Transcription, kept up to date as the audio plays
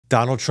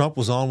Donald Trump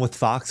was on with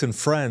Fox and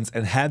Friends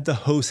and had the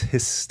host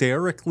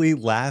hysterically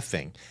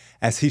laughing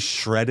as he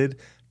shredded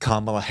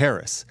Kamala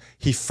Harris.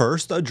 He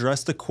first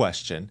addressed a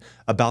question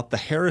about the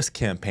Harris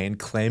campaign,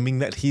 claiming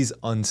that he's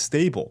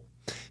unstable.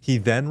 He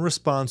then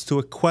responds to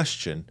a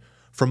question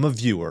from a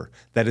viewer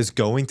that is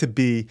going to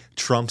be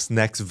Trump's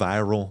next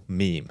viral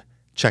meme.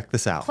 Check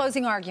this out.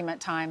 Closing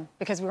argument time,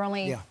 because we're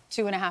only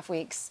 2.5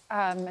 weeks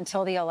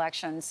until the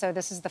election. So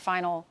this is the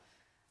final,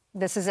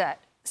 this is it.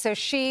 So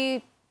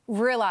she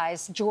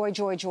realized,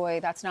 joy,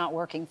 that's not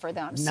working for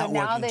them. So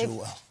now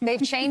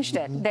they've changed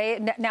it.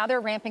 Now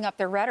they're ramping up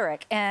their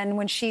rhetoric. And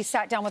when she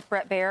sat down with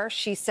Bret Baier,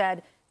 she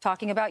said,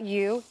 talking about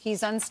you,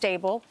 he's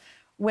unstable.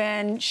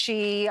 When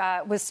she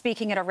was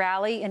speaking at a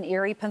rally in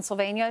Erie,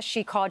 Pennsylvania,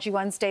 she called you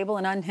unstable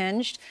and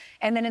unhinged.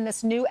 And then in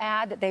this new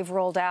ad that they've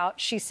rolled out,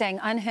 she's saying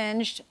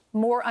unhinged,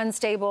 more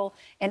unstable,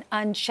 and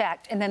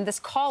unchecked. And then this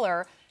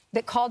caller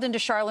that called into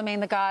Charlemagne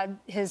the God,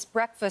 his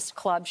Breakfast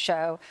Club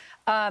show,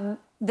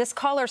 this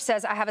caller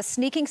says, I have a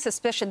sneaking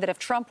suspicion that if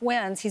Trump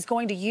wins, he's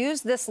going to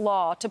use this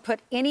law to put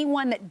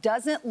anyone that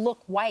doesn't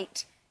look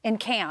white in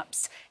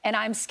camps. And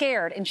I'm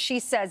scared. And she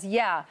says,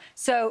 yeah.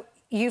 So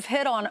you've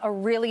hit on a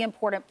really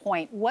important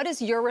point. What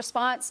is your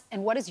response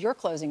and what is your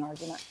closing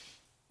argument?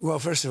 Well,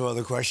 first of all,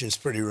 the question is a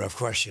pretty rough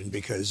question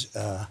because,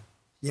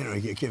 you know,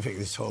 you're giving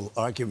this whole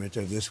argument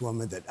of this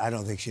woman that I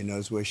don't think she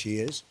knows where she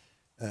is.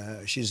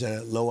 She's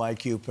a low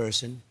IQ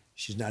person.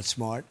 She's not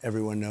smart.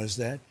 Everyone knows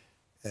that.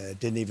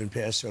 Didn't even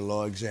pass her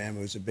law exam.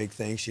 It was a big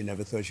thing. She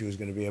never thought she was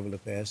going to be able to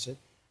pass it.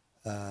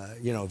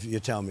 You know, if you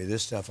tell me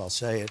this stuff, I'll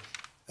say it.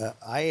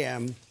 I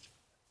am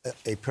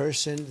a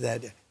person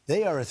that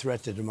they are a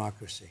threat to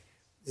democracy.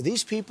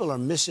 These people are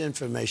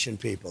misinformation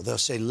people. They'll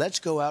say, let's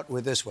go out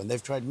with this one.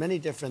 They've tried many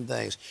different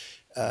things.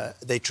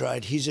 They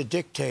tried, he's a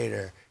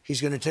dictator.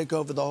 He's going to take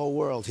over the whole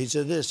world. He's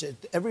a this.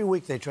 Every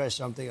week they try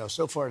something else.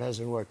 So far it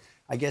hasn't worked.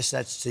 I guess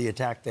that's the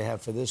attack they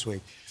have for this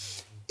week.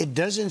 It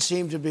doesn't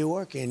seem to be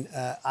working.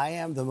 I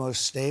am the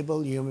most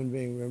stable human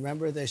being.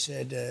 Remember, they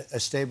said a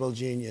stable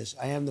genius.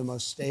 I am the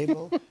most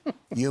stable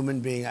human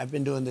being. I've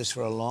been doing this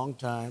for a long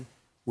time.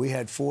 We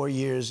had 4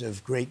 years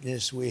of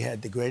greatness. We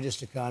had the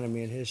greatest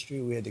economy in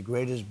history. We had the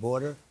greatest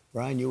border.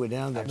 Brian, you were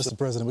down there. Mr.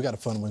 President, we got a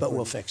fun one. But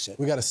we'll fix it.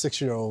 We got a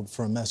 6-year-old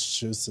from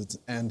Massachusetts,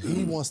 and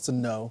he wants to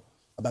know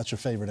about your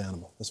favorite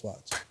animal. Let's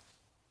watch.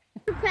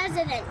 Mr.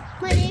 President,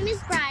 my name is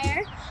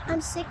Briar.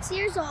 I'm 6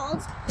 years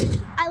old.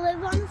 I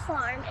live on a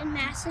farm in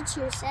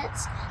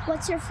Massachusetts.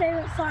 What's your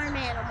favorite farm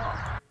animal?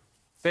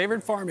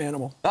 Favorite farm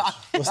animal?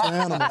 What's the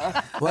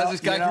animal? Well, this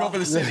guy grew up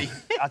in the city.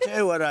 I'll tell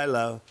you what I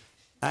love.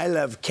 I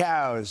love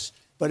cows.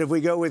 But if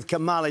we go with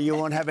Kamala, you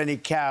won't have any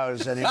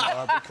cows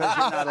anymore because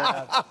you're not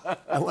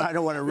allowed. I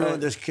don't want to ruin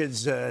this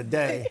kid's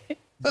day.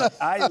 But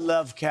I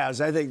love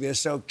cows. I think they're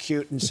so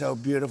cute and so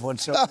beautiful and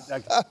so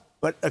productive.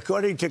 But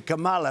according to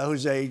Kamala,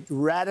 who's a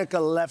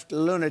radical left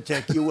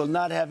lunatic, you will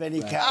not have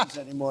any cows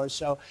anymore.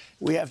 So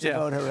we have to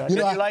vote her out. If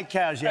you like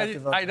cows, you have to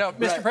vote. I know.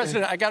 Mr.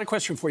 President, I got a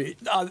question for you.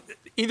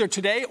 Either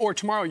today or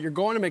tomorrow, you're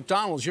going to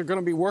McDonald's. You're going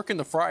to be working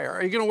the fryer.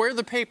 Are you going to wear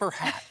the paper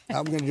hat?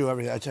 I'm going to do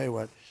everything. I tell you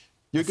what.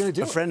 You're going to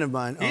do it? A friend of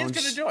mine owns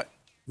He's going to do it.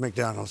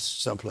 McDonald's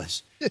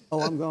someplace.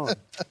 Oh, I'm going.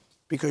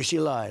 Because she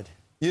lied.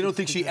 You don't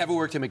think she ever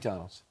worked at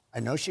McDonald's? I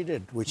know she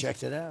did. We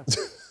checked it out.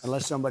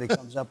 Unless somebody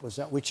comes up with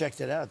something. We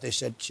checked it out. They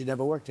said she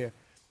never worked here.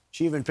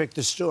 She even picked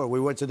the store. We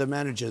went to the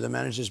manager. The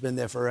manager's been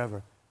there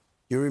forever.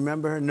 You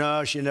remember her?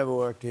 No, she never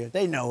worked here.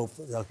 They know.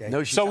 Okay.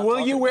 No, so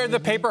will you wear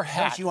the paper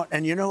hat?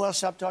 And you know who else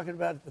stopped talking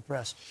about it? The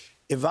press.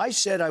 If I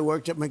said I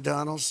worked at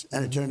McDonald's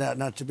and it turned out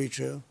not to be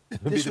true,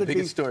 this would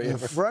be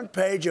the front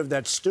page of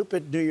that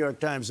stupid New York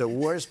Times, the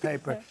worst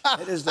paper.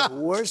 It is the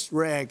worst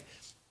rag.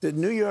 The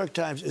New York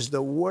Times is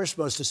the worst,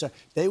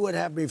 they would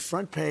have me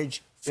front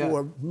page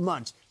for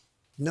months.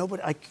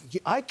 Nobody,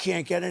 I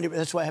can't get any.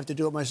 That's why I have to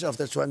do it myself.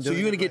 That's why I'm doing it. So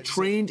you're going to get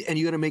trained and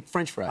you're going to make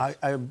French fries?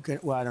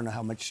 Well, I don't know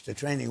how much the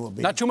training will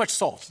be. Not too much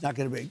salt. It's not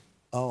going to be.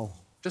 Oh.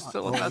 Just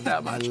not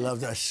that much. I love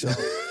that salt.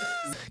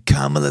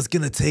 Kamala's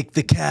gonna take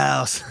the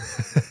cows.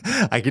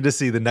 I can just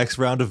see the next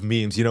round of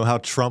memes. You know how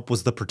Trump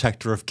was the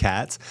protector of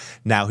cats?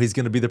 Now he's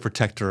gonna be the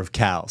protector of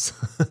cows.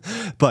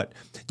 But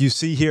you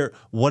see here,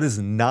 what is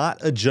not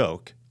a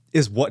joke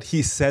is what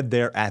he said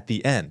there at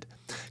the end.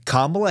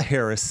 Kamala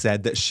Harris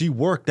said that she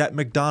worked at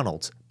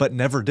McDonald's, but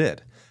never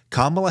did.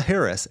 Kamala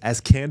Harris,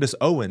 as Candace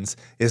Owens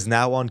is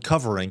now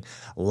uncovering,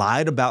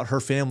 lied about her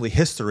family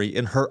history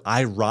in her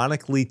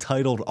ironically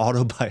titled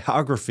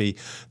autobiography,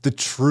 The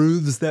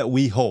Truths That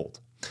We Hold.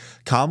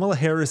 Kamala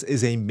Harris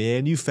is a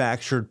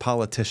manufactured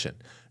politician,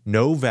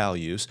 no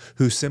values,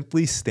 who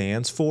simply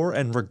stands for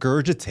and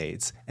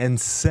regurgitates and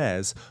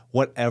says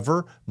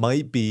whatever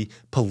might be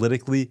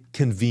politically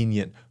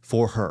convenient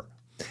for her.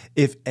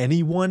 If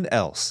anyone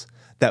else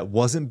that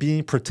wasn't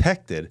being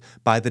protected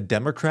by the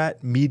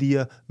Democrat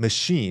media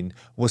machine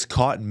was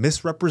caught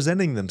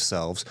misrepresenting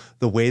themselves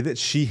the way that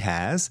she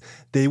has,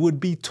 they would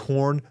be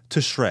torn to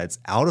shreds,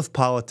 out of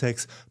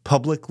politics,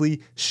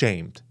 publicly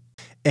shamed.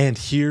 And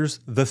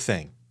here's the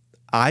thing.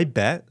 I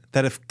bet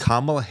that if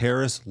Kamala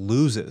Harris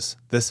loses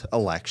this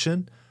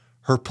election,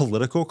 her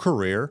political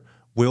career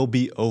will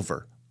be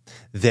over.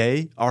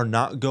 They are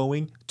not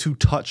going to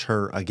touch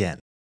her again.